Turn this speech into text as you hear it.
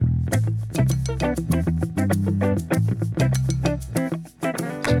Welcome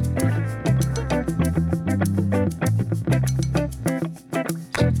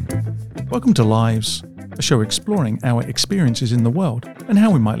to Lives, a show exploring our experiences in the world and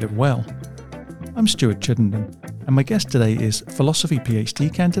how we might live well. I'm Stuart Chittenden, and my guest today is philosophy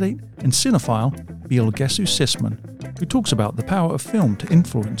PhD candidate and cinephile Bilgesu Sisman, who talks about the power of film to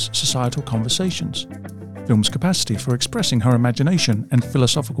influence societal conversations, film's capacity for expressing her imagination and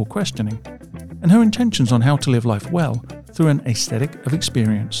philosophical questioning, and her intentions on how to live life well through an aesthetic of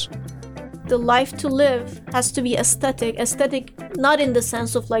experience. The life to live has to be aesthetic not in the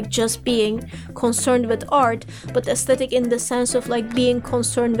sense of like just being concerned with art, but aesthetic in the sense of like being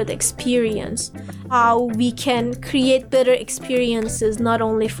concerned with experience, how we can create better experiences not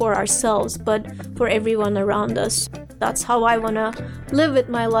only for ourselves but for everyone around us. That's how I want to live with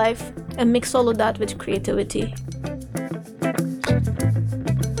my life and mix all of that with creativity.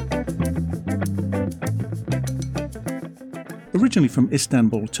 Originally from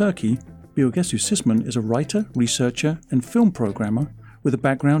Istanbul, Turkey, Bilgesu Sisman is a writer, researcher, and film programmer with a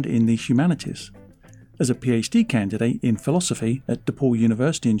background in the humanities. As a PhD candidate in philosophy at DePaul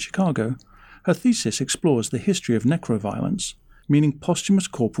University in Chicago, her thesis explores the history of necroviolence, meaning posthumous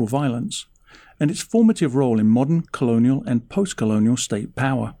corporal violence, and its formative role in modern colonial and post-colonial state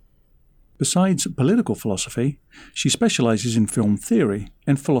power. Besides political philosophy, she specializes in film theory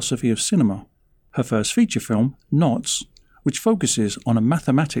and philosophy of cinema. Her first feature film, Knots, which focuses on a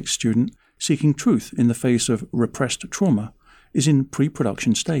mathematics student seeking truth in the face of repressed trauma, is in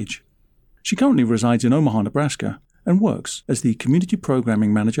pre-production stage. She currently resides in Omaha, Nebraska, and works as the community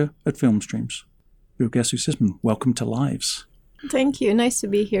programming manager at Filmstreams. Bilgesu Sisman, welcome to Lives. Thank you. Nice to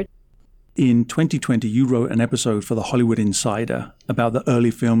be here. In 2020, you wrote an episode for The Hollywood Insider about the early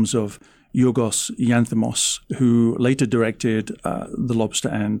films of Yorgos Lanthimos, who later directed The Lobster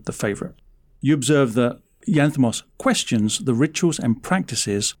and The Favorite. You observed that Lanthimos questions the rituals and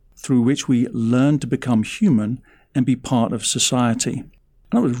practices through which we learn to become human and be part of society.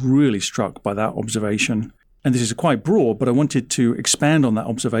 And I was really struck by that observation. And this is quite broad, but I wanted to expand on that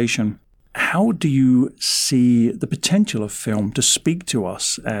observation. How do you see the potential of film to speak to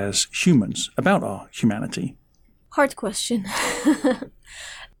us as humans about our humanity? Hard question.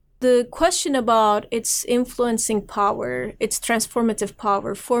 The question about its influencing power, its transformative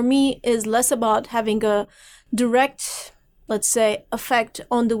power, for me is less about having a direct, let's say, effect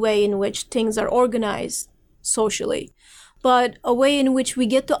on the way in which things are organized socially, but a way in which we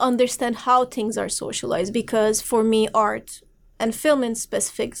get to understand how things are socialized. Because for me, art, and film in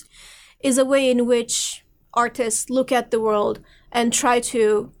specific, is a way in which artists look at the world and try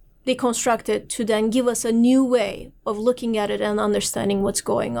to deconstruct it to then give us a new way of looking at it and understanding what's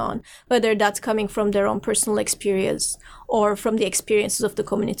going on, whether that's coming from their own personal experience or from the experiences of the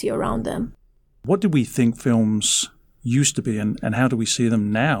community around them. What did we think films used to be, and how do we see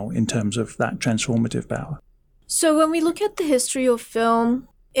them now in terms of that transformative power? So when we look at the history of film,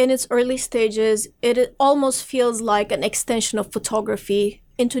 in its early stages, it almost feels like an extension of photography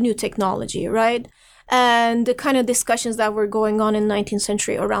into new technology, right? And the kind of discussions that were going on in the 19th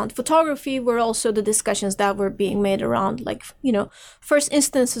century around photography were also the discussions that were being made around, like, first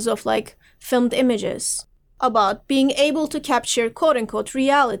instances of like filmed images about being able to capture quote unquote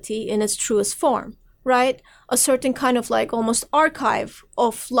reality in its truest form, right? A certain kind of like almost archive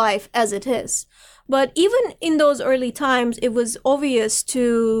of life as it is. But even in those early times, it was obvious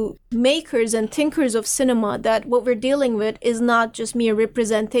to makers and thinkers of cinema that what we're dealing with is not just mere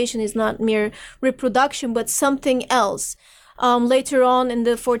representation, is not mere reproduction, but something else. Later on in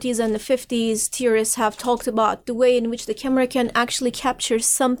the 40s and the 50s, theorists have talked about the way in which the camera can actually capture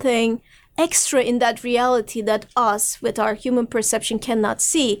something extra in that reality that us, with our human perception, cannot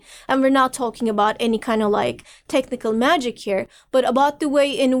see. And we're not talking about any kind of like technical magic here, but about the way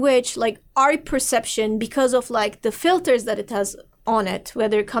in which like our perception, because of like the filters that it has on it,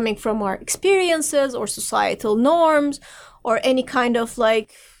 whether coming from our experiences or societal norms or any kind of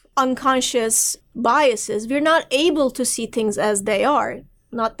like unconscious biases, we're not able to see things as they are.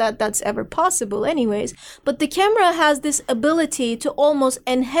 Not that that's ever possible anyways, but the camera has this ability to almost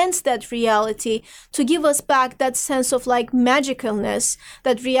enhance that reality, to give us back that sense of like magicalness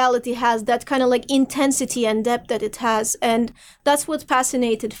that reality has, that kind of like intensity and depth that it has. And that's what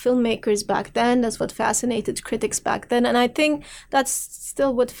fascinated filmmakers back then. That's what fascinated critics back then. And I think that's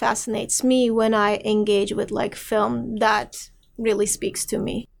still what fascinates me when I engage with like film. That really speaks to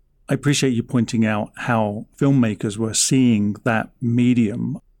me. I appreciate you pointing out how filmmakers were seeing that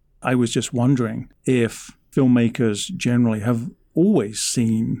medium. I was just wondering if filmmakers generally have always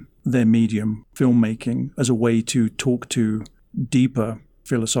seen their medium, filmmaking, as a way to talk to deeper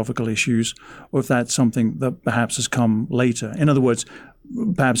philosophical issues, or if that's something that perhaps has come later. In other words,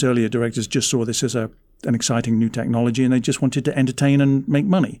 perhaps earlier directors just saw this as an exciting new technology and they just wanted to entertain and make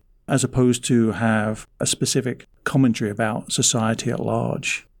money, as opposed to have a specific commentary about society at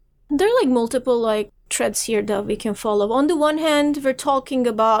large. There are multiple threads here that we can follow. On the one hand, we're talking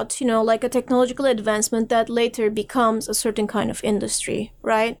about, a technological advancement that later becomes a certain kind of industry,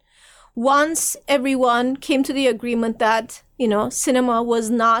 right? Once everyone came to the agreement that, cinema was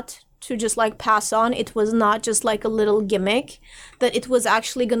not to just pass on, it was not just a little gimmick, that it was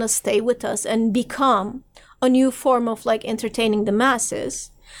actually going to stay with us and become a new form of entertaining the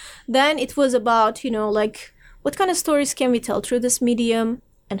masses. Then it was about, what kind of stories can we tell through this medium?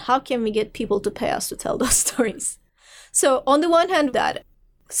 And how can we get people to pay us to tell those stories? So on the one hand, that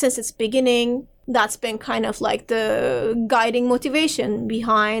since its beginning, that's been kind of the guiding motivation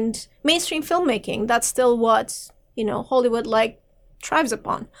behind mainstream filmmaking. That's still what, Hollywood thrives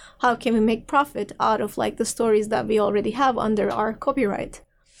upon. How can we make profit out of the stories that we already have under our copyright?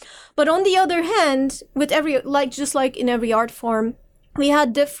 But on the other hand, with every, just like in every art form, we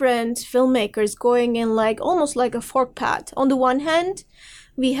had different filmmakers going in almost like a fork path. On the one hand,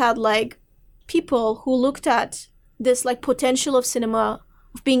 we had people who looked at this potential of cinema,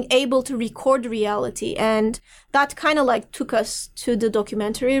 of being able to record reality, and that kind of took us to the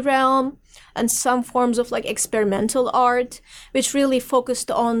documentary realm and some forms of experimental art, which really focused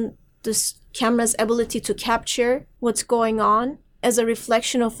on this camera's ability to capture what's going on as a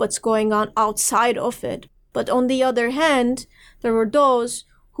reflection of what's going on outside of it. But on the other hand, there were those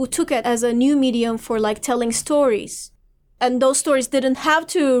who took it as a new medium for telling stories. And those stories didn't have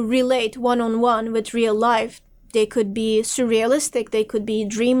to relate one-on-one with real life. They could be surrealistic, they could be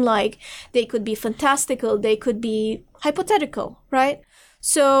dreamlike, they could be fantastical, they could be hypothetical, right?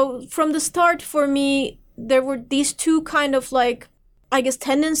 So from the start, for me, there were these two kind of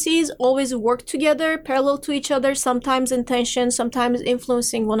tendencies always work together, parallel to each other, sometimes in tension, sometimes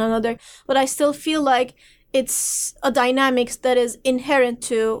influencing one another. But I still feel it's a dynamics that is inherent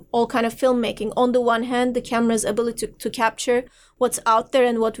to all kind of filmmaking. On the one hand, the camera's ability to capture what's out there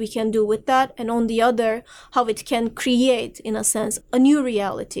and what we can do with that. And on the other, how it can create, in a sense, a new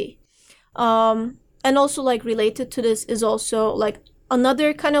reality. And also related to this is also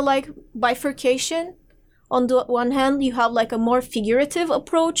another kind of bifurcation. On the one hand, you have a more figurative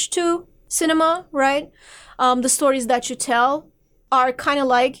approach to cinema, right? The stories that you tell are kind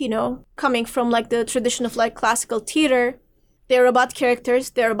of coming from the tradition of classical theater. They're about characters,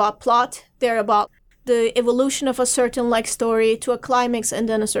 they're about plot, they're about the evolution of a certain story to a climax and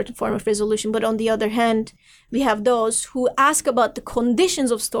then a certain form of resolution. But on the other hand, we have those who ask about the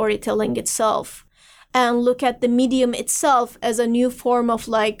conditions of storytelling itself and look at the medium itself as a new form of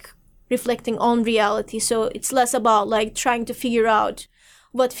reflecting on reality. So it's less about trying to figure out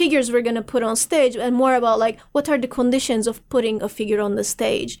what figures we're going to put on stage, and more about what are the conditions of putting a figure on the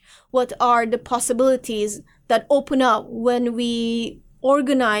stage? What are the possibilities that open up when we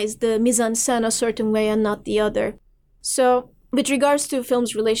organize the mise-en-scène a certain way and not the other? So with regards to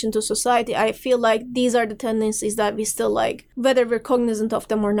film's relation to society, I feel these are the tendencies that we still whether we're cognizant of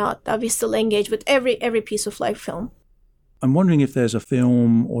them or not, that we still engage with every piece of film. I'm wondering if there's a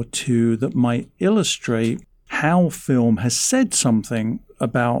film or two that might illustrate how film has said something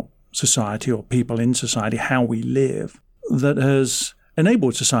about society or people in society, how we live, that has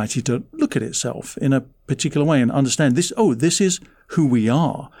enabled society to look at itself in a particular way and understand this is who we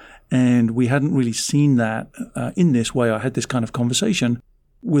are. And we hadn't really seen that in this way. I had this kind of conversation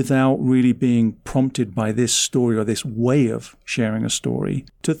without really being prompted by this story or this way of sharing a story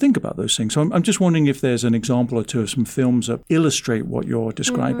to think about those things. So I'm just wondering if there's an example or two of some films that illustrate what you're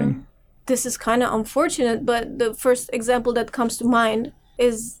describing. Mm-hmm. This is kind of unfortunate, but the first example that comes to mind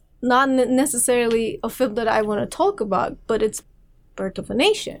is not necessarily a film that I want to talk about, but it's Birth of a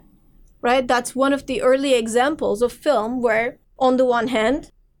Nation, right? That's one of the early examples of film where, on the one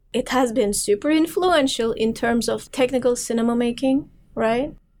hand, it has been super influential in terms of technical cinema making,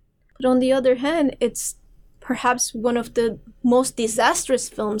 right? But on the other hand, it's perhaps one of the most disastrous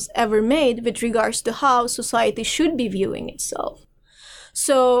films ever made with regards to how society should be viewing itself.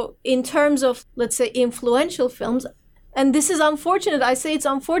 So in terms of, let's say, influential films, and this is unfortunate, I say it's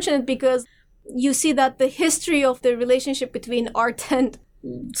unfortunate because you see that the history of the relationship between art and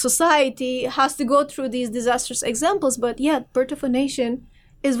society has to go through these disastrous examples, but yet Birth of a Nation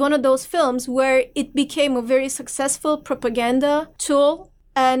is one of those films where it became a very successful propaganda tool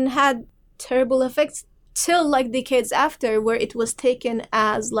and had terrible effects till decades after, where it was taken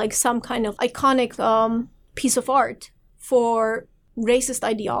as some kind of iconic piece of art for racist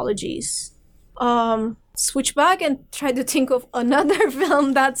ideologies. switch back and try to think of another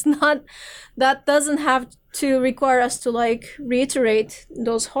film that doesn't have to require us to like reiterate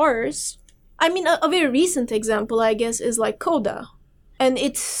those horrors. I mean, a very recent example, I guess, is like Coda. And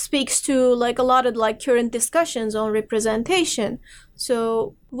it speaks to like a lot of like current discussions on representation.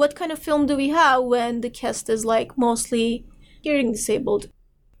 So what kind of film do we have when the cast is like mostly hearing disabled?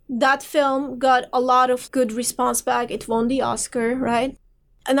 That film got a lot of good response back. It won the Oscar, right?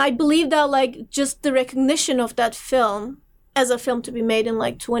 And I believe that like just the recognition of that film as a film to be made in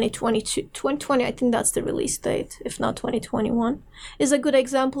like 2020, I think that's the release date, if not 2021, is a good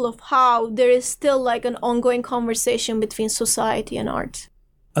example of how there is still like an ongoing conversation between society and art.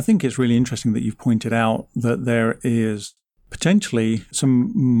 I think it's really interesting that you've pointed out that there is potentially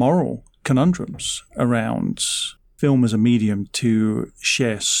some moral conundrums around film as a medium to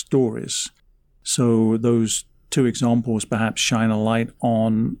share stories. So those two examples perhaps shine a light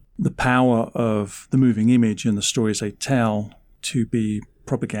on the power of the moving image and the stories they tell to be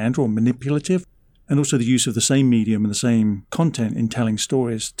propaganda or manipulative, and also the use of the same medium and the same content in telling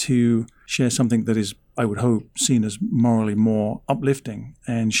stories to share something that is, I would hope, seen as morally more uplifting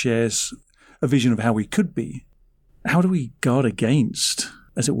and shares a vision of how we could be. How do we guard against,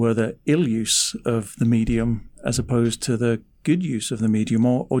 as it were, the ill use of the medium as opposed to the good use of the medium,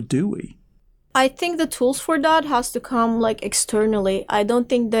 or do we? I think the tools for that has to come like externally. I don't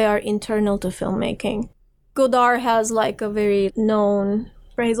think they are internal to filmmaking. Godard has like a very known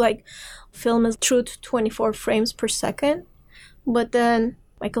phrase like film is truth 24 frames per second. But then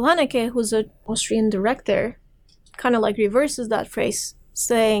Michael Haneke, who's an Austrian director, kind of like reverses that phrase,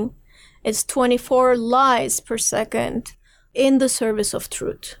 saying it's 24 lies per second in the service of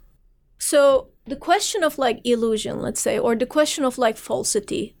truth. So the question of like illusion, let's say, or the question of like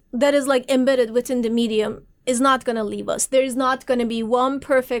falsity that is like embedded within the medium is not going to leave us. There is not going to be one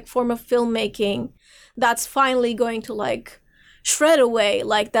perfect form of filmmaking that's finally going to like shred away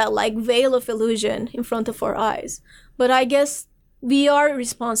like that like veil of illusion in front of our eyes. But I guess we are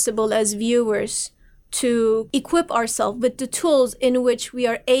responsible as viewers to equip ourselves with the tools in which we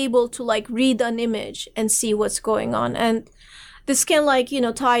are able to like read an image and see what's going on. And this can like,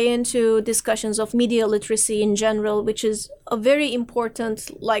 tie into discussions of media literacy in general, which is a very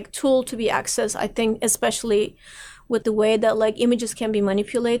important like tool to be accessed, I think, especially with the way that like images can be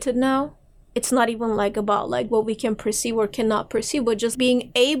manipulated now. It's not even like about like what we can perceive or cannot perceive, but just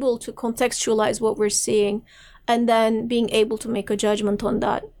being able to contextualize what we're seeing and then being able to make a judgment on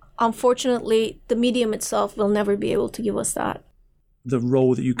that. Unfortunately, the medium itself will never be able to give us that. The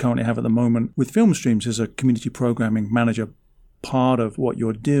role that you currently have at the moment with Film Streams as a community programming manager, part of what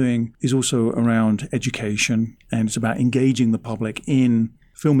you're doing is also around education, and it's about engaging the public in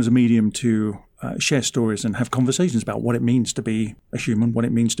film as a medium to share stories and have conversations about what it means to be a human, what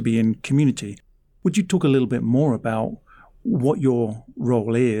it means to be in community. Would you talk a little bit more about what your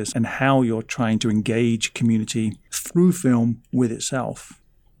role is and how you're trying to engage community through film with itself?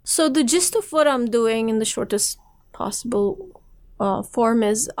 So the gist of what I'm doing in the shortest possible form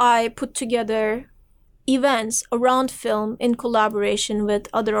is I put together events around film in collaboration with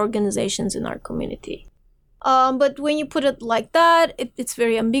other organizations in our community. But when you put it like that, it's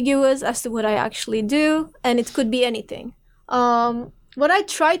very ambiguous as to what I actually do, and it could be anything. What I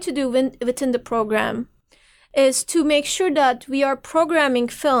try to do within the program is to make sure that we are programming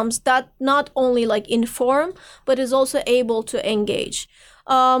films that not only like inform, but is also able to engage.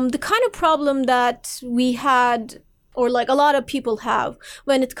 The kind of problem that we had, or like a lot of people have,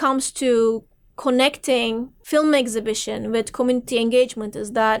 when it comes to connecting film exhibition with community engagement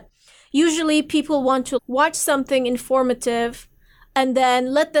is that usually people want to watch something informative and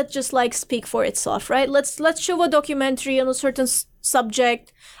then let that just like speak for itself, right? Let's show a documentary on a certain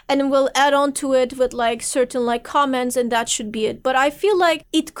subject and we'll add on to it with like certain like comments, and that should be it. But I feel like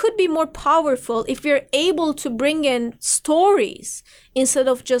it could be more powerful if we're able to bring in stories instead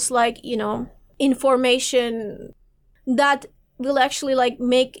of just like, information that will actually like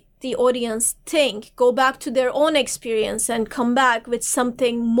make the audience think, go back to their own experience and come back with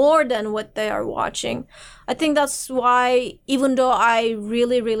something more than what they are watching. I think that's why, even though I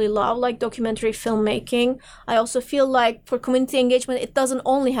really, really love like documentary filmmaking, I also feel like for community engagement, it doesn't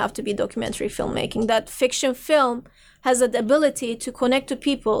only have to be documentary filmmaking, that fiction film has that ability to connect to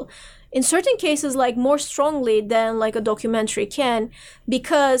people in certain cases like more strongly than like a documentary can,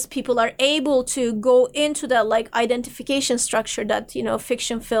 because people are able to go into that like identification structure that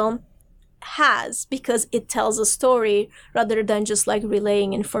fiction film has, because it tells a story rather than just like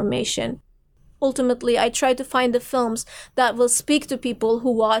relaying information. Ultimately, I try to find the films that will speak to people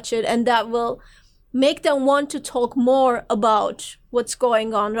who watch it and that will make them want to talk more about what's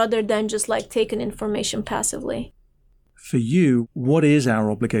going on rather than just like taking information passively. For you, what is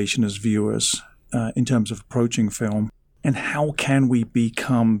our obligation as viewers in terms of approaching film? And how can we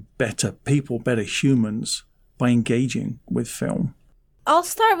become better people, better humans by engaging with film? I'll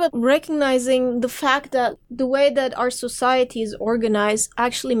start with recognizing the fact that the way that our society is organized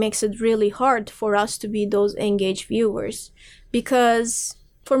actually makes it really hard for us to be those engaged viewers. Because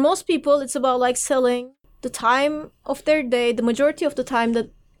for most people, it's about like selling the time of their day, the majority of the time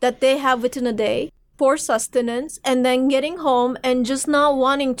that they have within a day for sustenance, and then getting home and just not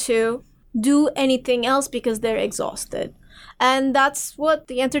wanting to do anything else because they're exhausted. And that's what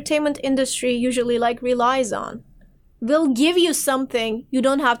the entertainment industry usually like relies on. We'll give you something, you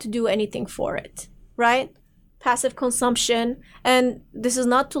don't have to do anything for it, right? Passive consumption. And this is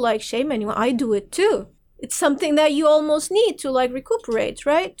not to like shame anyone, I do it too. It's something that you almost need to like recuperate,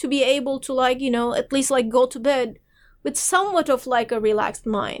 right? To be able to like, at least like go to bed with somewhat of like a relaxed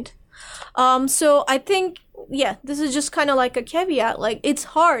mind. So I think, this is just kind of like a caveat. Like, it's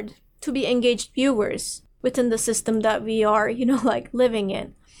hard to be engaged viewers within the system that we are, like living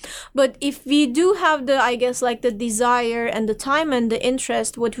in. But if we do have the, I guess, like the desire and the time and the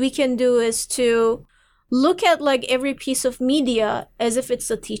interest, what we can do is to look at like every piece of media as if it's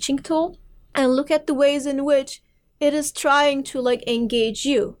a teaching tool, and look at the ways in which it is trying to like engage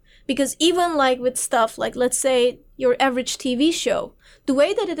you. Because even like with stuff like, let's say, your average TV show, the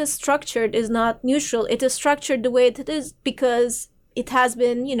way that it is structured is not neutral. It is structured the way it is because it has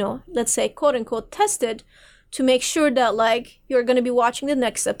been, let's say, quote unquote, tested to make sure that like you're going to be watching the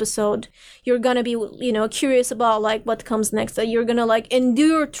next episode. You're going to be, curious about like what comes next, that you're going to like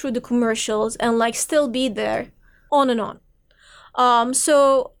endure through the commercials and like still be there, on and on.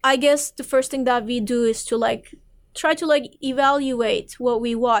 So I guess the first thing that we do is to like try to like evaluate what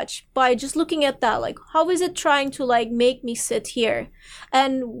we watch by just looking at that, like how is it trying to like make me sit here,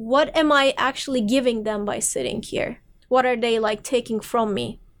 and what am I actually giving them by sitting here? What are they like taking from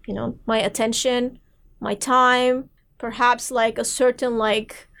me? My attention, my time, perhaps like a certain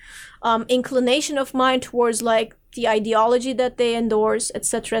like inclination of mine towards like the ideology that they endorse,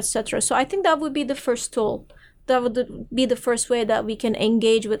 etc., etc. So I think that would be the first tool. That would be the first way that we can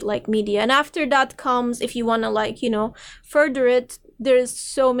engage with like media. And after that comes, if you want to like, further it, there's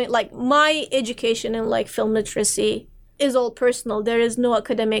so many, like my education in like film literacy is all personal. There is no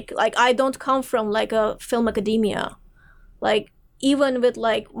academic, like I don't come from like a film academia. Like even with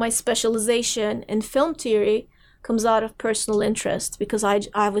like my specialization in film theory comes out of personal interest because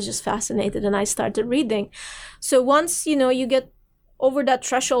I was just fascinated and I started reading. So once, you get over that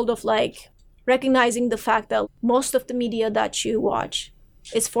threshold of like recognizing the fact that most of the media that you watch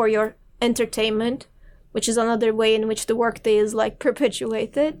is for your entertainment, which is another way in which the workday is like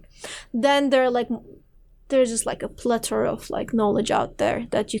perpetuated, then there's just like a plethora of like knowledge out there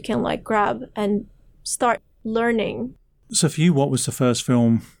that you can like grab and start learning. So for you, what was the first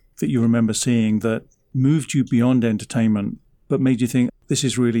film that you remember seeing that moved you beyond entertainment but made you think, this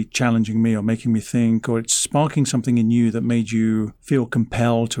is really challenging me or making me think, or it's sparking something in you that made you feel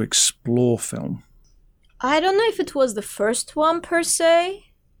compelled to explore film? I don't know if it was the first one per se,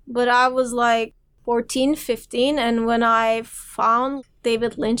 but I was like 14, 15, and when I found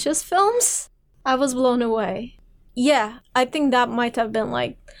David Lynch's films, I was blown away. Yeah, I think that might have been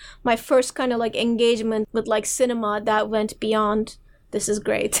like my first kind of like engagement with like cinema that went beyond, this is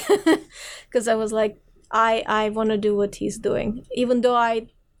great. Because I was like, I want to do what he's doing, even though I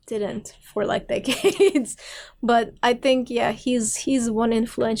didn't for like decades. But I think, he's one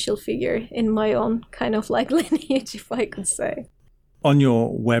influential figure in my own kind of like lineage, if I could say. On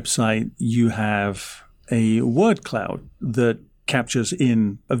your website, you have a word cloud that captures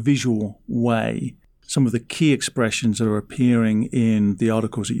in a visual way some of the key expressions that are appearing in the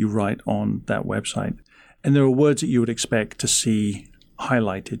articles that you write on that website. And there are words that you would expect to see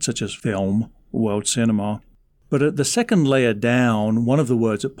highlighted, such as film, world cinema. But at the second layer down, one of the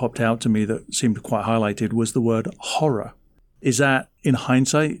words that popped out to me that seemed quite highlighted was the word horror. Is that, in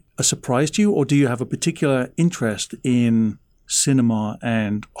hindsight, a surprise to you, or do you have a particular interest in cinema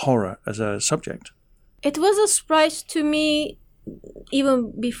and horror as a subject? It was a surprise to me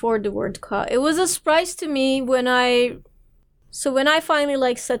even before the word cut. It was a surprise to me when I finally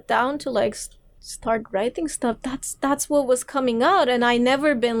like sat down to like start writing stuff, that's what was coming out. And I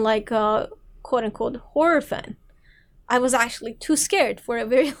never been like a quote unquote horror fan. I was actually too scared for a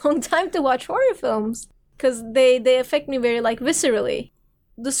very long time to watch horror films because they affect me very like viscerally.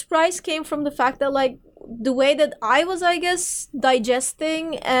 The surprise came from the fact that like the way that I was, I guess,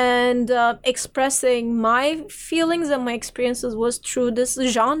 digesting and expressing my feelings and my experiences was through this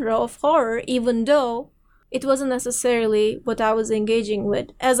genre of horror, even though it wasn't necessarily what I was engaging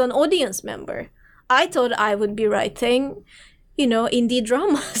with as an audience member. I thought I would be writing, indie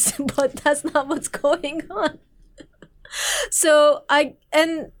dramas, but that's not what's going on.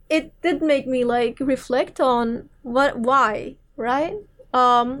 And it did make me reflect on why, right?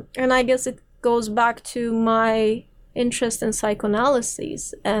 And I guess it goes back to my interest in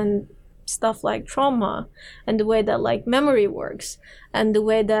psychoanalysis and stuff like trauma and the way that memory works and the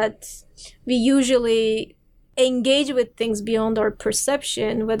way that we usually engage with things beyond our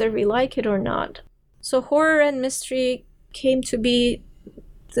perception, whether we like it or not. So horror and mystery came to be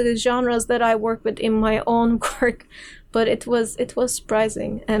the genres that I work with in my own work, but it was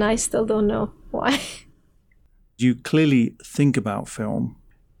surprising, and I still don't know why. You clearly think about film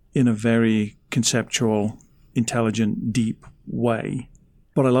in a very conceptual, intelligent, deep way.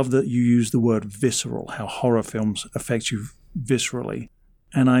 But I love that you use the word visceral, how horror films affect you viscerally.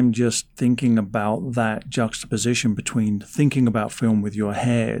 And I'm just thinking about that juxtaposition between thinking about film with your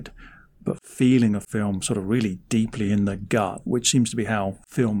head, but feeling a film sort of really deeply in the gut, which seems to be how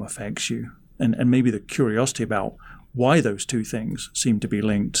film affects you. And maybe the curiosity about why those two things seem to be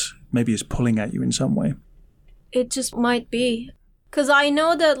linked maybe is pulling at you in some way. It just might be. Because I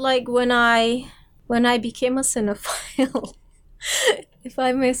know that when I became a cinephile, if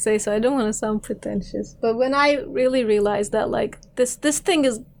I may say so, I don't want to sound pretentious, but when I really realized that this thing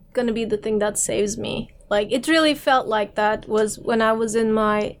is going to be the thing that saves me, it really felt like that was when I was in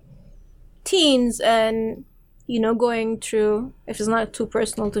my teens and, going through, if it's not too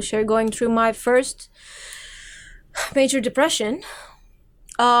personal to share, going through my first major depression.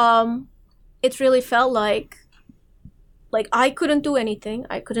 It really felt like I couldn't do anything.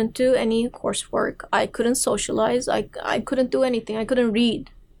 I couldn't do any coursework. I couldn't socialize. I couldn't do anything. I couldn't read.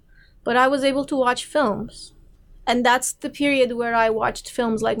 But I was able to watch films. And that's the period where I watched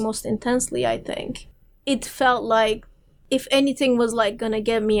films most intensely, I think. It felt like if anything was gonna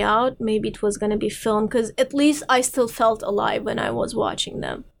get me out, maybe it was gonna be film, because at least I still felt alive when I was watching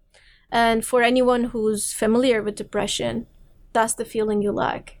them. And for anyone who's familiar with depression, that's the feeling you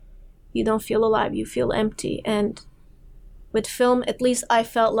lack. You don't feel alive, you feel empty. And with film, at least I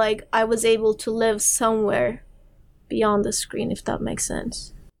felt like I was able to live somewhere beyond the screen, if that makes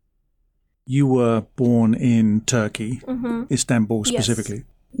sense. You were born in Turkey, Istanbul specifically. Yes.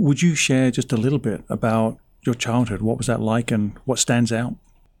 Would you share just a little bit about your childhood? What was that like and what stands out?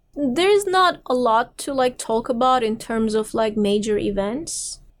 There's not a lot to talk about in terms of major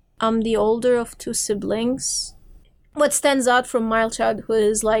events. I'm the older of two siblings. What stands out from my childhood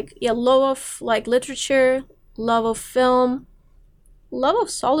is love of literature, love of film, love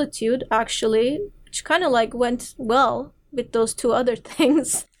of solitude, actually, which kind of went well with those two other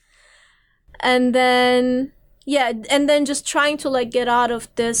things. And then just trying to get out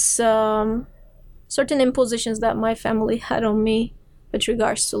of this certain impositions that my family had on me with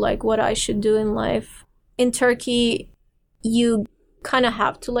regards to what I should do in life. In Turkey, you kind of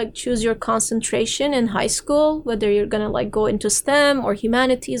have to choose your concentration in high school, whether you're gonna go into STEM or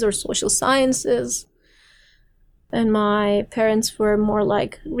humanities or social sciences. And my parents were more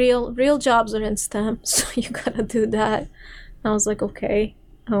real jobs are in STEM, so you gotta do that. And I was okay,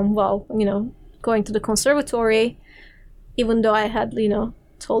 going to the conservatory, even though I had,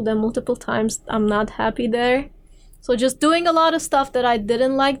 told them multiple times I'm not happy there. So just doing a lot of stuff that I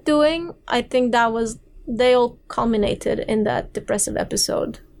didn't like doing, I think they all culminated in that depressive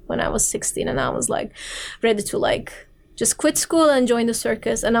episode when I was 16 and I was ready to just quit school and join the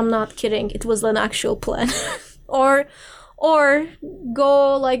circus. And I'm not kidding, it was an actual plan. or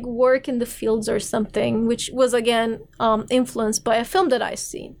go work in the fields or something, which was again influenced by a film that I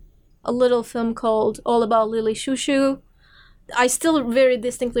seen, a little film called All About Lily Shushu. I still very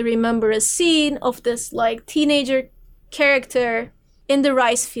distinctly remember a scene of this teenager character in the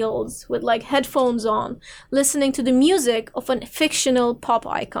rice fields with headphones on, listening to the music of a fictional pop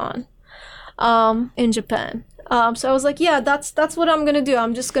icon in Japan. So I was yeah, that's what I'm gonna do.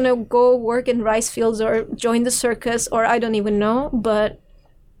 I'm just gonna go work in rice fields or join the circus, or I don't even know. But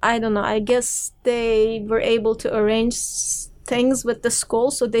I don't know. I guess they were able to arrange things with the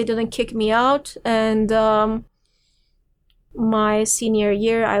school so they didn't kick me out. And my senior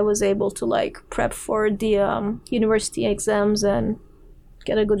year, I was able to prep for the university exams and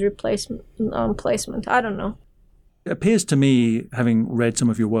get a good placement. I don't know. It appears to me, having read some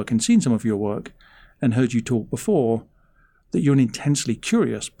of your work and seen some of your work and heard you talk before, that you're an intensely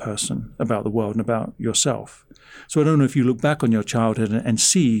curious person about the world and about yourself. So I don't know if you look back on your childhood and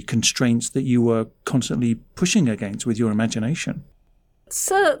see constraints that you were constantly pushing against with your imagination.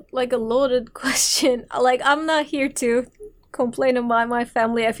 It's a loaded question. I'm not here to complain about my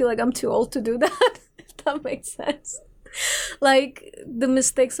family. I feel like I'm too old to do that, if that makes sense. The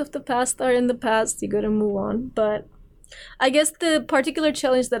mistakes of the past are in the past. You gotta move on. But I guess the particular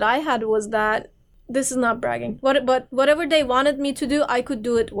challenge that I had was that, this is not bragging, but whatever they wanted me to do, I could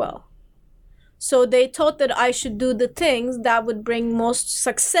do it well. So they thought that I should do the things that would bring most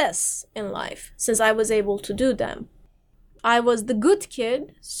success in life, since I was able to do them. I was the good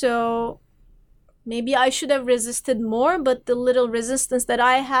kid, so maybe I should have resisted more, but the little resistance that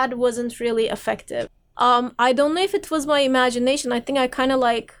I had wasn't really effective. I don't know if it was my imagination. I think I kind of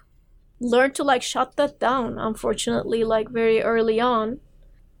learned to shut that down, unfortunately, very early on.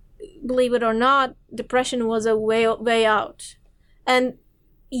 Believe it or not, depression was a way out. And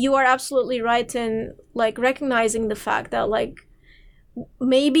you are absolutely right in recognizing the fact that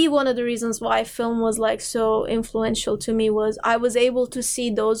maybe one of the reasons why film was so influential to me was I was able to see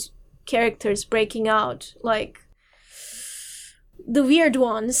those characters breaking out, the weird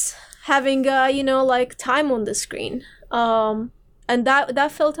ones having time on the screen, and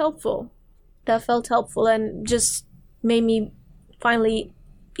that felt helpful. And just made me finally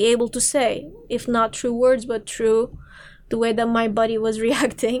be able to say, if not through words, but through the way that my body was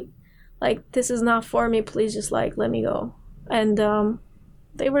reacting, this is not for me, please just let me go. And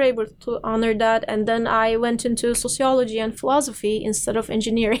they were able to honor that. And then I went into sociology and philosophy instead of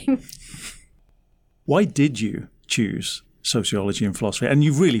engineering. Why did you choose sociology and philosophy? And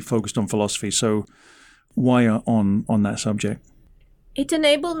you've really focused on philosophy, so why on that subject? It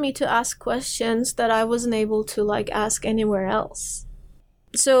enabled me to ask questions that I wasn't able to ask anywhere else.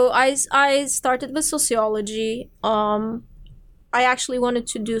 So I started with sociology. I actually wanted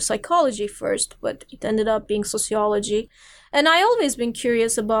to do psychology first, but it ended up being sociology. And I always been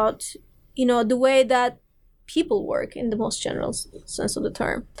curious about, the way that people work in the most general sense of the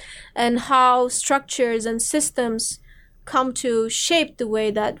term, and how structures and systems come to shape the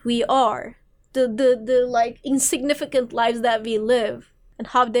way that we are, the insignificant lives that we live, and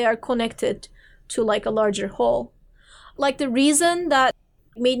how they are connected to a larger whole. The reason that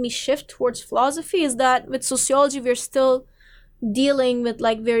made me shift towards philosophy is that with sociology we're still dealing with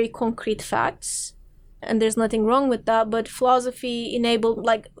very concrete facts, and there's nothing wrong with that, but philosophy enabled,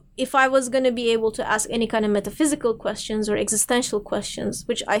 if I was going to be able to ask any kind of metaphysical questions or existential questions,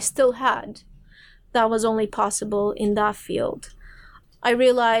 which I still had, that was only possible in that field. I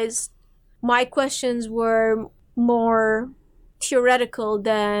realized my questions were more theoretical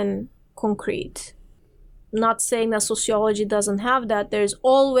than concrete. Not saying that sociology doesn't have that. There's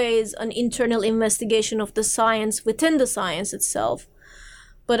always an internal investigation of the science within the science itself.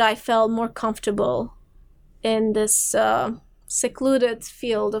 But I felt more comfortable in this secluded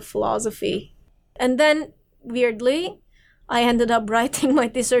field of philosophy. And then, weirdly, I ended up writing my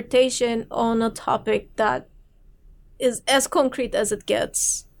dissertation on a topic that is as concrete as it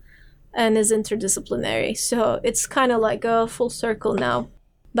gets and is interdisciplinary. So it's kind of a full circle now,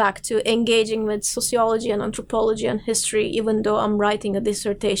 back to engaging with sociology and anthropology and history, even though I'm writing a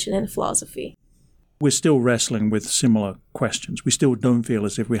dissertation in philosophy. We're still wrestling with similar questions. We still don't feel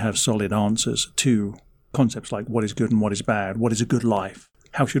as if we have solid answers to concepts like what is good and what is bad, what is a good life,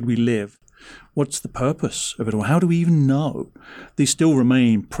 how should we live, what's the purpose of it all, how do we even know? These still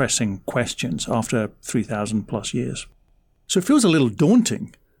remain pressing questions after 3,000 plus years. So it feels a little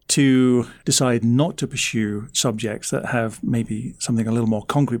daunting to decide not to pursue subjects that have maybe something a little more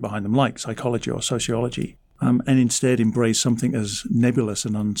concrete behind them, like psychology or sociology, and instead embrace something as nebulous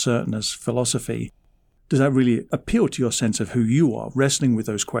and uncertain as philosophy. Does that really appeal to your sense of who you are, wrestling with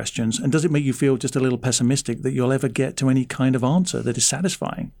those questions? And does it make you feel just a little pessimistic that you'll ever get to any kind of answer that is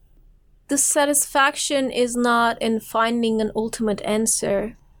satisfying? The satisfaction is not in finding an ultimate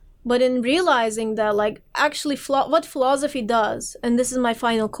answer, but in realizing that, actually what philosophy does, and this is my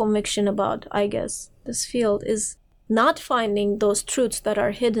final conviction about, I guess, this field, is not finding those truths that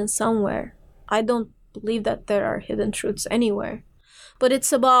are hidden somewhere. I don't believe that there are hidden truths anywhere. But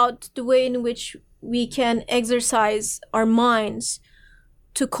it's about the way in which we can exercise our minds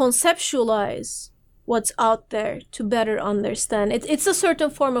to conceptualize what's out there, to better understand. It's a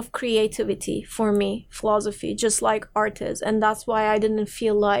certain form of creativity for me, philosophy, just like art is. And that's why I didn't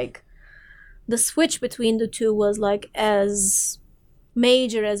feel like the switch between the two was as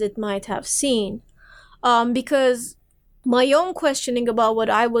major as it might have seemed. Because my own questioning about what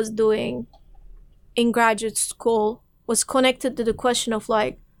I was doing in graduate school was connected to the question of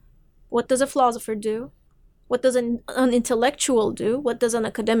what does a philosopher do? What does an intellectual do? What does an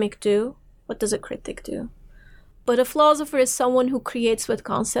academic do? What does a critic do? But a philosopher is someone who creates with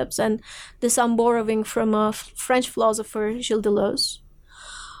concepts, and this I'm borrowing from a French philosopher, Gilles Deleuze.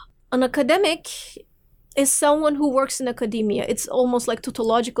 An academic is someone who works in academia. It's almost like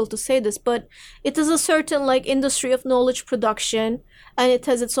tautological to say this, but it is a certain like industry of knowledge production, and it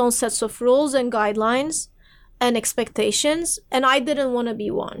has its own sets of rules and guidelines and expectations, and I didn't want to be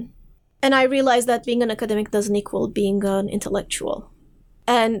one. And I realized that being an academic doesn't equal being an intellectual.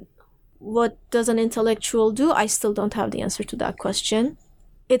 And what does an intellectual do? I still don't have the answer to that question.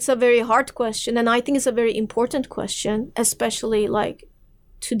 It's a very hard question, and I think it's a very important question, especially like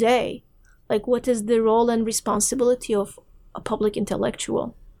today. Like, what is the role and responsibility of a public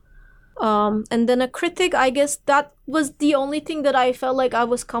intellectual? And then a critic, I guess that was the only thing that I felt like I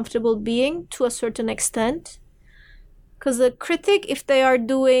was comfortable being to a certain extent. Because a critic, if they are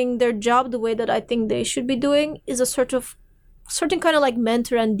doing their job the way that I think they should be doing, is a certain kind of like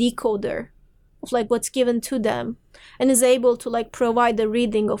mentor and decoder of like what's given to them, and is able to like provide the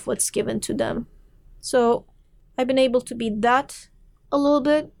reading of what's given to them. So I've been able to be that a little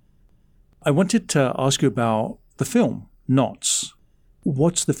bit. I wanted to ask you about the film, Knots.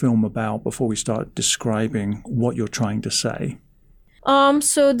 What's the film about before we start describing what you're trying to say?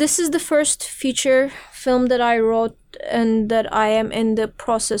 So this is the first feature film that I wrote and that I am in the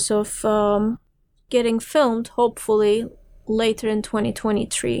process of getting filmed, hopefully later in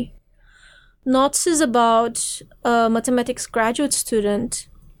 2023. Knots is about a mathematics graduate student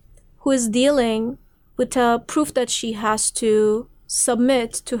who is dealing with a proof that she has to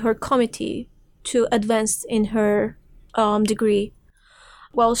submit to her committee to advance in her degree.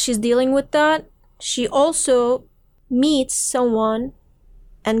 While she's dealing with that, she also meets someone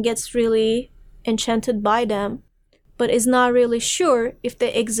and gets really enchanted by them, but is not really sure if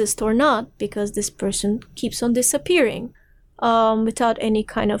they exist or not because this person keeps on disappearing without any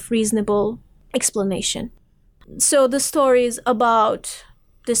kind of reasonable explanation. So the story is about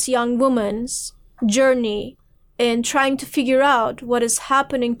this young woman's journey in trying to figure out what is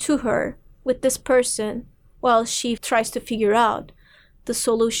happening to her with this person while she tries to figure out the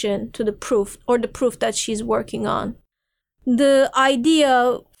solution to the proof, or the proof that she's working on. The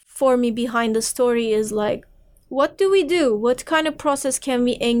idea for me behind the story is like, what do we do? What kind of process can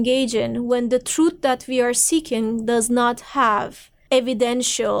we engage in when the truth that we are seeking does not have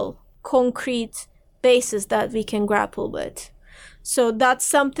evidential, concrete basis that we can grapple with? So that's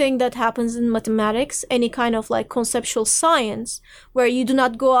something that happens in mathematics, any kind of like conceptual science, where you do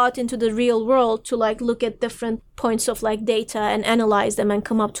not go out into the real world to like look at different points of like data and analyze them and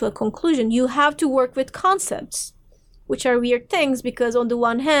come up to a conclusion. You have to work with concepts, which are weird things because on the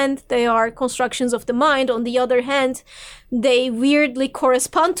one hand, they are constructions of the mind. On the other hand, they weirdly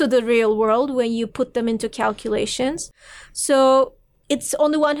correspond to the real world when you put them into calculations. So it's, on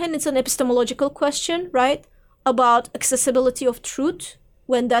the one hand, it's an epistemological question, right? About accessibility of truth,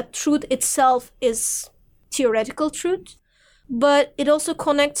 when that truth itself is theoretical truth. But it also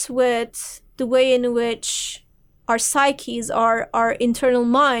connects with the way in which our psyches, our internal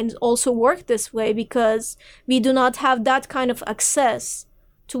minds also work this way, because we do not have that kind of access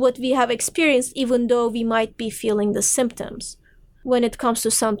to what we have experienced, even though we might be feeling the symptoms. When it comes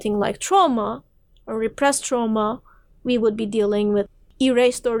to something like trauma or repressed trauma, we would be dealing with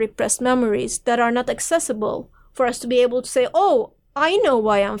erased or repressed memories that are not accessible for us to be able to say, oh, I know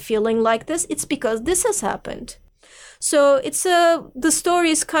why I'm feeling like this. It's because this has happened. So the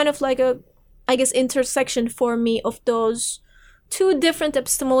story is kind of like a, I guess, intersection for me of those two different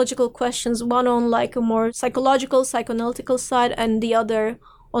epistemological questions, one on like a more psychological, psychoanalytical side, and the other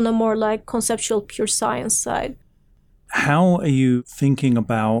on a more like conceptual, pure science side. How are you thinking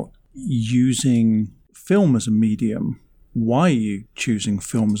about using film as a medium? Why are you choosing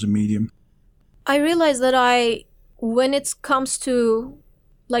film as a medium? I realized that when it comes to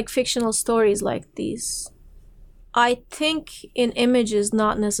like fictional stories like these, I think in images,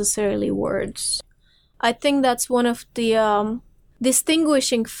 not necessarily words. I think that's one of the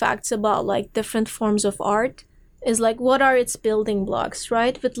distinguishing facts about like different forms of art is like, what are its building blocks,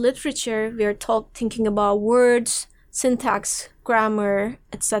 right? With literature, we are thinking about words, syntax, grammar,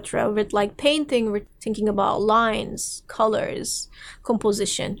 etc. With like painting, we're thinking about lines, colors,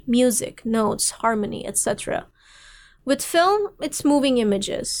 composition, music, notes, harmony, etc. With film, it's moving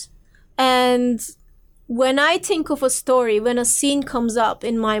images. And when I think of a story, when a scene comes up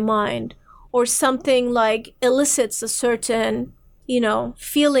in my mind, or something like elicits a certain,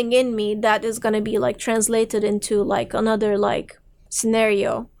 feeling in me that is going to be like translated into like another like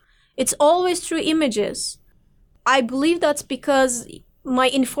scenario, it's always through images. I believe that's because my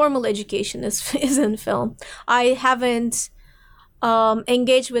informal education is in film. I haven't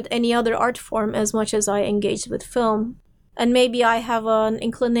engaged with any other art form as much as I engaged with film. And maybe I have an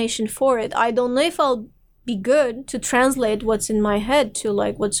inclination for it. I don't know if I'll be good to translate what's in my head to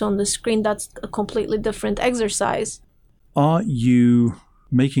like what's on the screen. That's a completely different exercise. Are you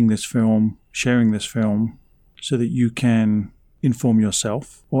making this film, sharing this film, so that you can inform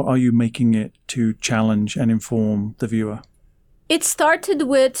yourself? Or are you making it to challenge and inform the viewer? It started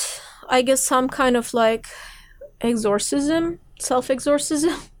with, I guess, some kind of like exorcism,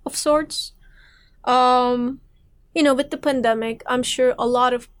 self-exorcism of sorts. With the pandemic, I'm sure a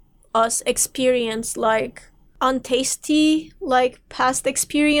lot of us experience like untasty, like past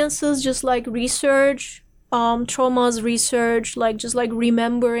experiences, just like research, traumas, research, like just like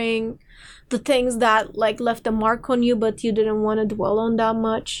remembering the things that like left a mark on you, but you didn't want to dwell on that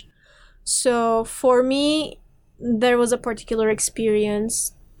much. So for me, there was a particular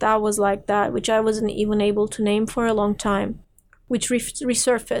experience that was like that, which I wasn't even able to name for a long time, which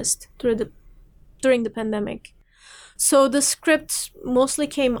resurfaced during the pandemic. So the script mostly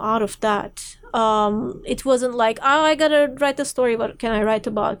came out of that. It wasn't like, oh, I gotta write a story, what can I write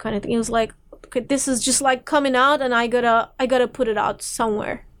about kind of thing. It was like, okay, this is just like coming out and I gotta put it out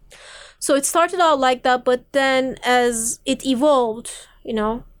somewhere. So it started out like that, but then as it evolved,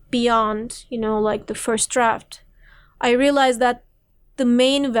 beyond, like the first draft, I realized that the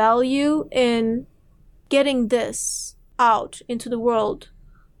main value in getting this out into the world,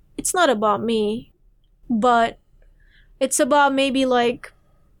 it's not about me, but it's about maybe like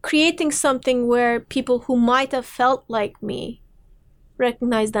creating something where people who might have felt like me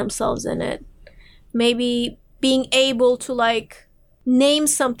recognize themselves in it. Maybe being able to like name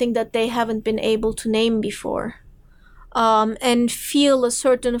something that they haven't been able to name before. And feel a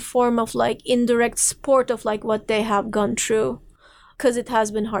certain form of like indirect support of like what they have gone through, because it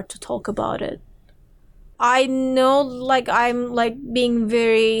has been hard to talk about it. I know like I'm like being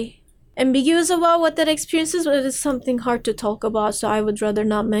very ambiguous about what that experience is, but it's something hard to talk about, so I would rather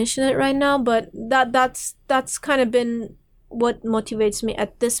not mention it right now. But that's kind of been what motivates me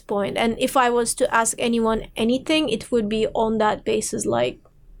at this point. And if I was to ask anyone anything, it would be on that basis, like,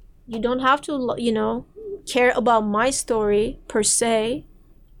 you don't have to care about my story per se.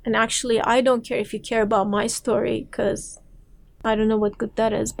 And actually, I don't care if you care about my story, because I don't know what good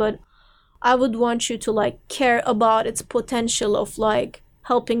that is, but I would want you to like care about its potential of like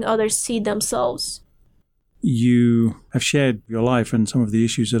helping others see themselves. You have shared your life and some of the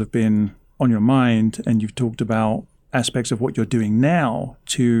issues that have been on your mind, and you've talked about aspects of what you're doing now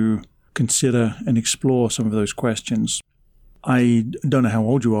to consider and explore some of those questions. I don't know how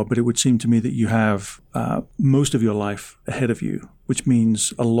old you are, but it would seem to me that you have most of your life ahead of you, which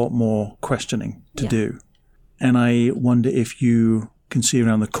means a lot more questioning to do. And I wonder if you can see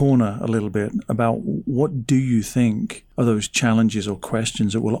around the corner a little bit about what do you think are those challenges or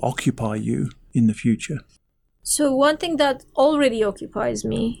questions that will occupy you in the future? So one thing that already occupies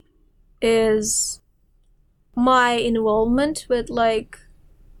me is my involvement with like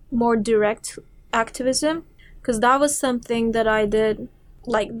more direct activism, because that was something that I did,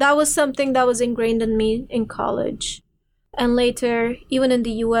 like that was something that was ingrained in me in college, and later even in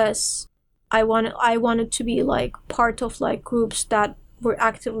the US I wanted to be like part of like groups that were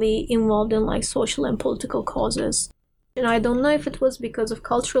actively involved in like social and political causes. And I don't know if it was because of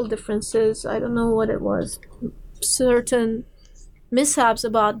cultural differences, I don't know what it was, certain mishaps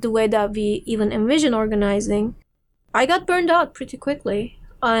about the way that we even envision organizing. I got burned out pretty quickly.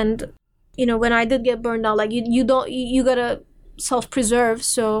 And when I did get burned out, like you gotta self-preserve.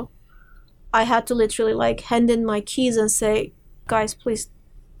 So I had to literally like hand in my keys and say, guys, please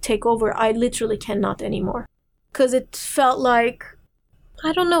take over. I literally cannot anymore. Because it felt like,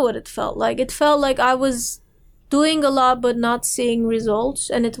 I don't know what it felt like. It felt like I was doing a lot but not seeing results.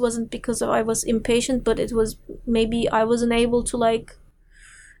 And it wasn't because I was impatient, but it was maybe I wasn't able to like,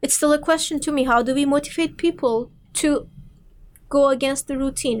 it's still a question to me. How do we motivate people to go against the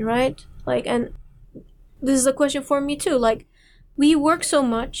routine, right? Like, and this is a question for me too. Like, we work so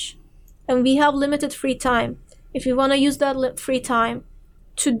much and we have limited free time. If we want to use that free time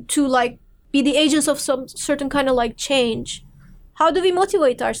to like be the agents of some certain kind of like change, how do we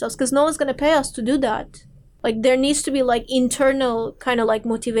motivate ourselves? Because no one's going to pay us to do that. Like, there needs to be like internal kind of like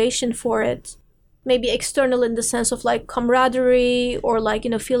motivation for it. Maybe external in the sense of like camaraderie or like,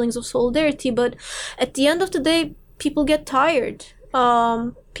 feelings of solidarity. But at the end of the day, people get tired.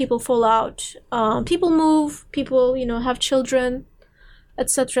 People fall out. People move. People, have children,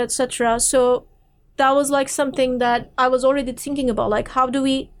 etc., etc. So that was like something that I was already thinking about. Like, how do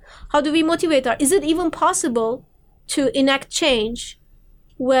we motivate is it even possible to enact change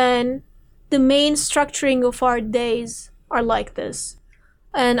when the main structuring of our days are like this.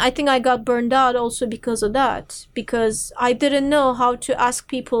 And I think I got burned out also because of that, because I didn't know how to ask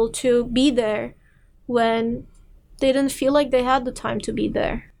people to be there when they didn't feel like they had the time to be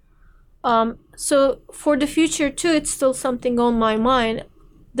there. So for the future too, it's still something on my mind.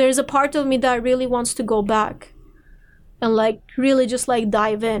 There's a part of me that really wants to go back and like really just like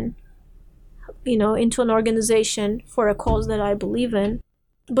dive in, into an organization for a cause that I believe in.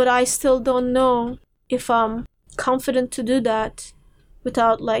 But I still don't know if I'm confident to do that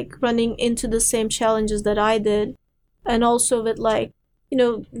without like running into the same challenges that I did. And also with like,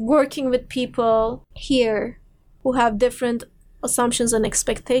 working with people here who have different assumptions and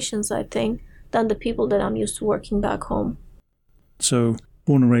expectations, I think, than the people that I'm used to working back home. So,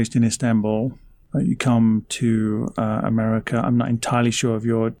 born and raised in Istanbul, you come to America. I'm not entirely sure of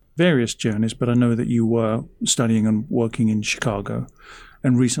your various journeys, but I know that you were studying and working in Chicago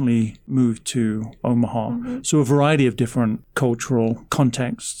and recently moved to Omaha. Mm-hmm. So a variety of different cultural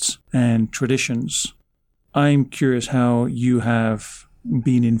contexts and traditions. I'm curious how you have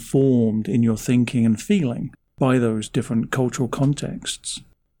been informed in your thinking and feeling by those different cultural contexts.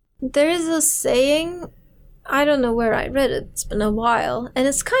 There is a saying, I don't know where I read it, it's been a while, and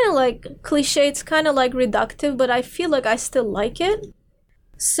it's kind of like cliche, it's kind of like reductive, but I feel like I still like it.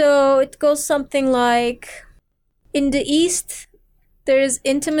 So it goes something like, in the East, there is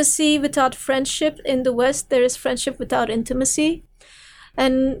intimacy without friendship. In the West, there is friendship without intimacy.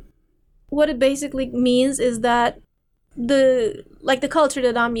 And what it basically means is that the culture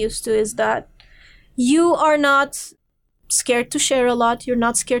that I'm used to is that you are not scared to share a lot. You're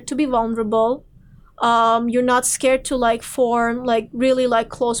not scared to be vulnerable. You're not scared to like form like really like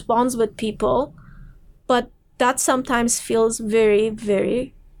close bonds with people. But that sometimes feels very,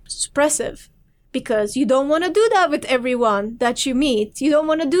 very suppressive because you don't want to do that with everyone that you meet. You don't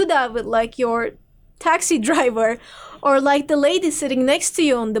want to do that with like your taxi driver or like the lady sitting next to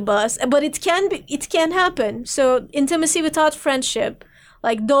you on the bus. But it can happen. So intimacy without friendship,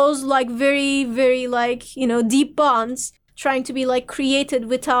 like those like very, very like, deep bonds trying to be like created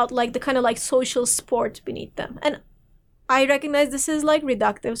without like the kind of like social support beneath them. And I recognize this is like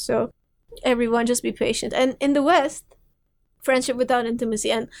reductive, so everyone just be patient. And in the West, friendship without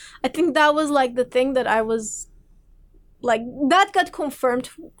intimacy. And I think that was like the thing that I was like, that got confirmed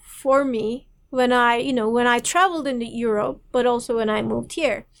for me when I traveled in Europe, but also when I moved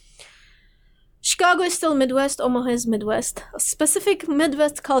here. Chicago is still Midwest, Omaha is Midwest. A specific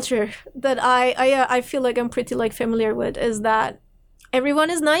Midwest culture that I feel like I'm pretty like familiar with is that everyone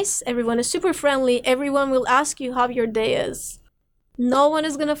is nice, everyone is super friendly, everyone will ask you how your day is. No one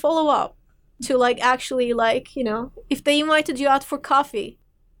is gonna follow up to like actually like, if they invited you out for coffee.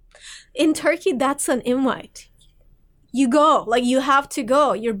 In Turkey, that's an invite. You go, like you have to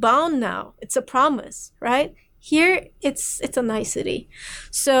go. You're bound now. It's a promise, right? Here, it's a nicety.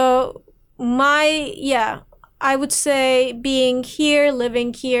 So I would say being here,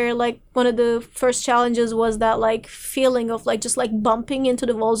 living here, like one of the first challenges was that like feeling of like just like bumping into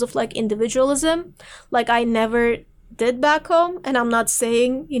the walls of like individualism, like I never did back home. And I'm not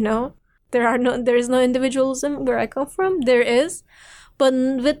saying, there is no individualism where I come from. There is, but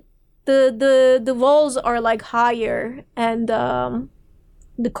with the walls are like higher and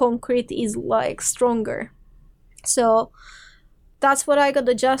the concrete is like stronger. So that's what I got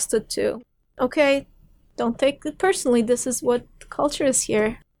adjusted to. Okay, don't take it personally. This is what culture is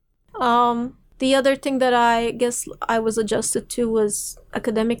here. The other thing that I guess I was adjusted to was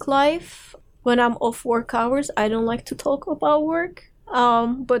academic life. When I'm off work hours, I don't like to talk about work.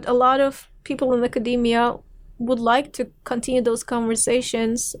 But a lot of people in academia would like to continue those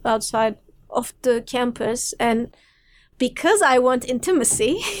conversations outside of the campus. And because I want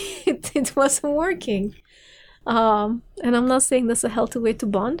intimacy, it wasn't working. And I'm not saying that's a healthy way to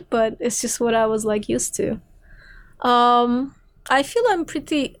bond, but it's just what I was like used to. I feel I'm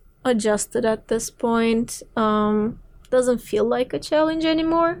pretty adjusted at this point. Doesn't feel like a challenge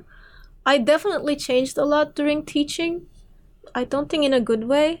anymore. I definitely changed a lot during teaching. I don't think in a good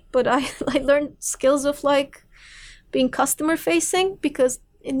way, but I learned skills of like being customer facing, because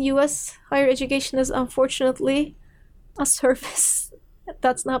in US higher education is unfortunately a service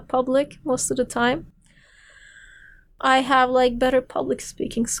that's not public most of the time. I have like better public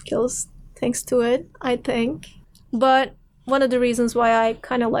speaking skills thanks to it, I think. But one of the reasons why I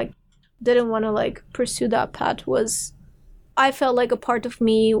kind of like didn't want to like pursue that path was I felt like a part of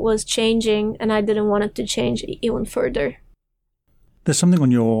me was changing and I didn't want it to change even further. There's something on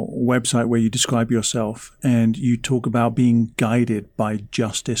your website where you describe yourself and you talk about being guided by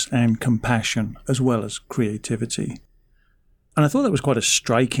justice and compassion as well as creativity. And I thought that was quite a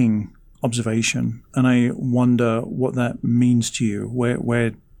striking observation. And I wonder what that means to you.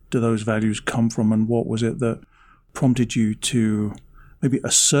 Where do those values come from, and what was it that prompted you to maybe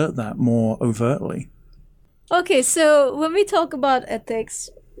assert that more overtly? Okay, so when we talk about ethics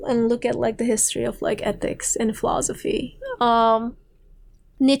and look at like the history of like ethics in philosophy,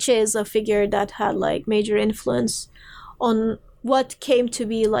 Nietzsche is a figure that had like major influence on what came to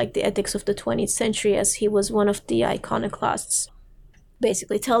be like the ethics of the 20th century, as he was one of the iconoclasts,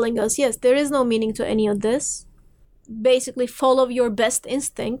 basically telling us, yes, there is no meaning to any of this. Basically, follow your best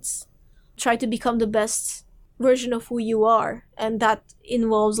instincts, try to become the best version of who you are, and that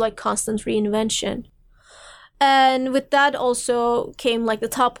involves like constant reinvention. And with that also came like the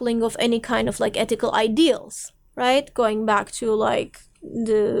toppling of any kind of like ethical ideals, right? Going back to like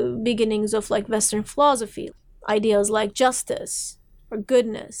the beginnings of like Western philosophy, ideas like justice or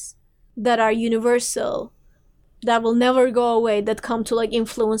goodness that are universal, that will never go away, that come to like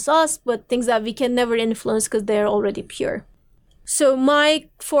influence us, but things that we can never influence because they're already pure. So my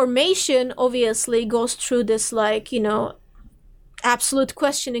formation obviously goes through this like, absolute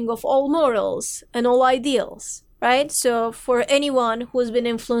questioning of all morals and all ideals, right? So for anyone who has been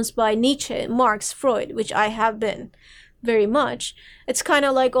influenced by Nietzsche, Marx, Freud, which I have been very much, it's kind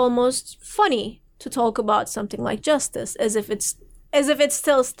of like almost funny to talk about something like justice as if it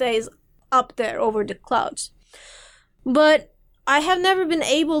still stays up there over the clouds. But I have never been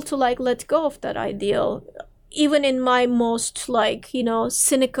able to like let go of that ideal, even in my most like,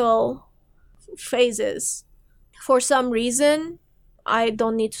 cynical phases. For some reason, I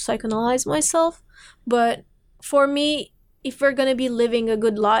don't need to psychoanalyze myself, but for me, if we're gonna be living a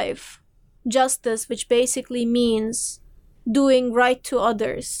good life, justice, which basically means doing right to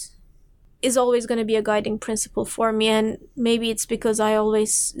others, is always going to be a guiding principle for me. And maybe it's because I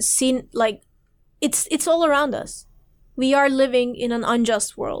always seen like it's all around us. We are living in an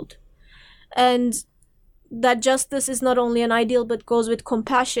unjust world, and that justice is not only an ideal but goes with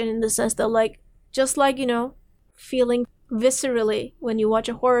compassion, in the sense that like just like feeling viscerally when you watch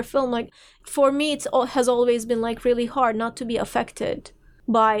a horror film, like for me has always been like really hard not to be affected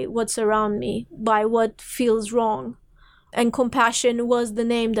by what's around me, by what feels wrong. And compassion was the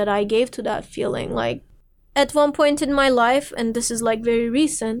name that I gave to that feeling. Like at one point in my life, and this is like very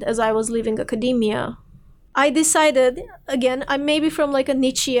recent, as I was leaving academia, I decided, again, I maybe from like a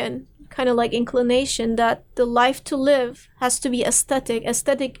Nietzschean kind of like inclination, that the life to live has to be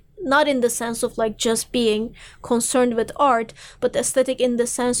aesthetic, not in the sense of like just being concerned with art, but aesthetic in the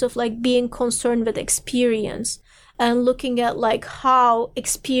sense of like being concerned with experience and looking at like how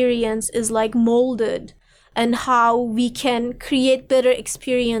experience is like molded, and how we can create better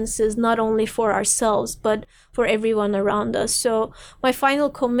experiences, not only for ourselves, but for everyone around us. So my final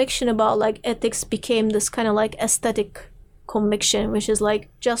conviction about like ethics became this kind of like aesthetic conviction, which is like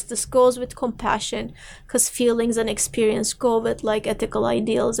justice goes with compassion, because feelings and experience go with like ethical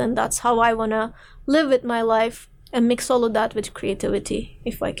ideals. And that's how I want to live with my life, and mix all of that with creativity,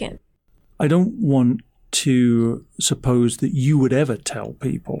 if I can. I don't want to suppose that you would ever tell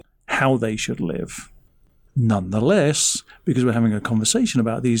people how they should live. Nonetheless, because we're having a conversation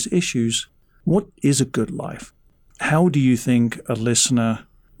about these issues, what is a good life? How do you think a listener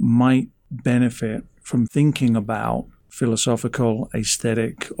might benefit from thinking about philosophical,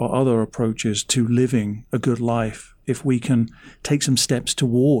 aesthetic, or other approaches to living a good life, if we can take some steps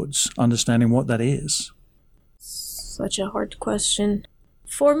towards understanding what that is? Such a hard question.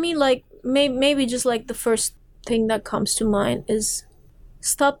 For me, like maybe just like the first thing that comes to mind is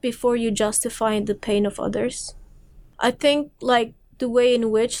stop before you justify the pain of others. I think like the way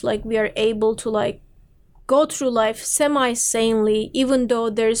in which like we are able to like go through life semi-sanely, even though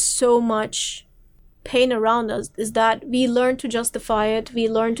there's so much pain around us, is that we learn to justify it, we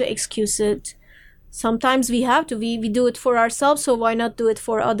learn to excuse it. Sometimes we have to, we do it for ourselves, so why not do it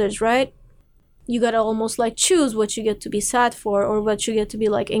for others, right? You gotta almost like choose what you get to be sad for, or what you get to be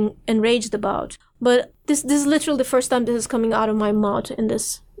like enraged about. But this is literally the first time this is coming out of my mouth in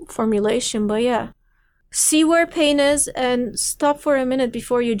this formulation. But yeah, see where pain is and stop for a minute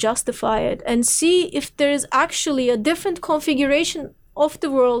before you justify it, and see if there is actually a different configuration of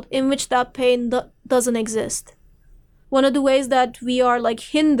the world in which that pain doesn't exist. One of the ways that we are like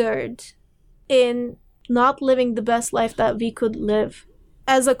hindered in not living the best life that we could live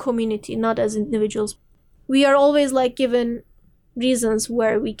as a community, not as individuals, we are always like given reasons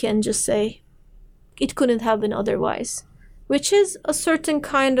where we can just say it couldn't have been otherwise, which is a certain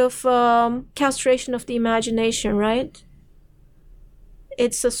kind of castration of the imagination, right?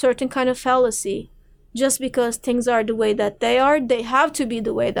 It's a certain kind of fallacy. Just because things are the way that they are, they have to be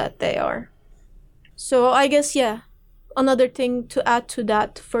the way that they are. So I guess, yeah, another thing to add to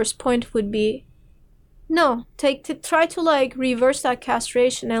that first point would be, no, try to like reverse that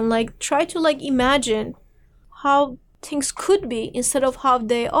castration and like try to like imagine how things could be instead of how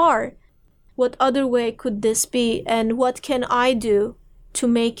they are. What other way could this be, and what can I do to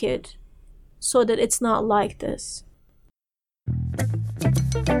make it so that it's not like this?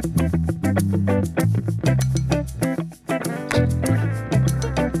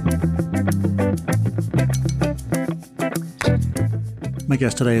 My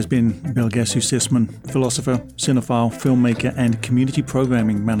guest today has been Bilgesu Sisman, philosopher, cinephile, filmmaker, and community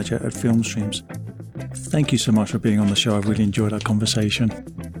programming manager at Filmstreams. Thank you so much for being on the show. I've really enjoyed our conversation.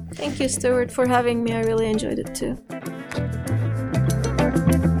 Thank you, Stuart, for having me. I really enjoyed it too.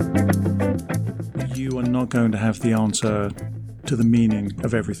 You are not going to have the answer to the meaning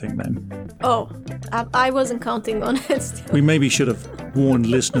of everything then? Oh, I wasn't counting on it still. We maybe should have warned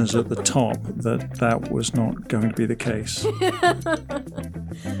listeners at the top that that was not going to be the case.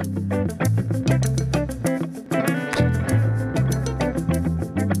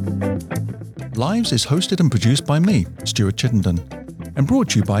 Lives is hosted and produced by me, Stuart Chittenden, and brought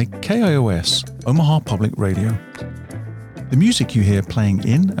to you by KIOS, Omaha Public Radio. The music you hear playing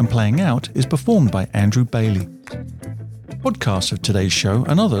in and playing out is performed by Andrew Bailey. Podcasts of today's show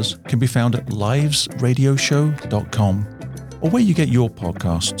and others can be found at livesradioshow.com or where you get your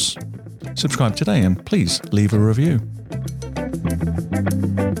podcasts. Subscribe today and please leave a review.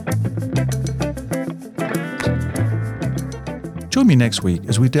 Join me next week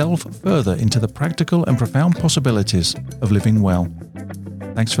as we delve further into the practical and profound possibilities of living well.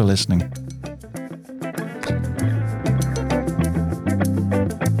 Thanks for listening.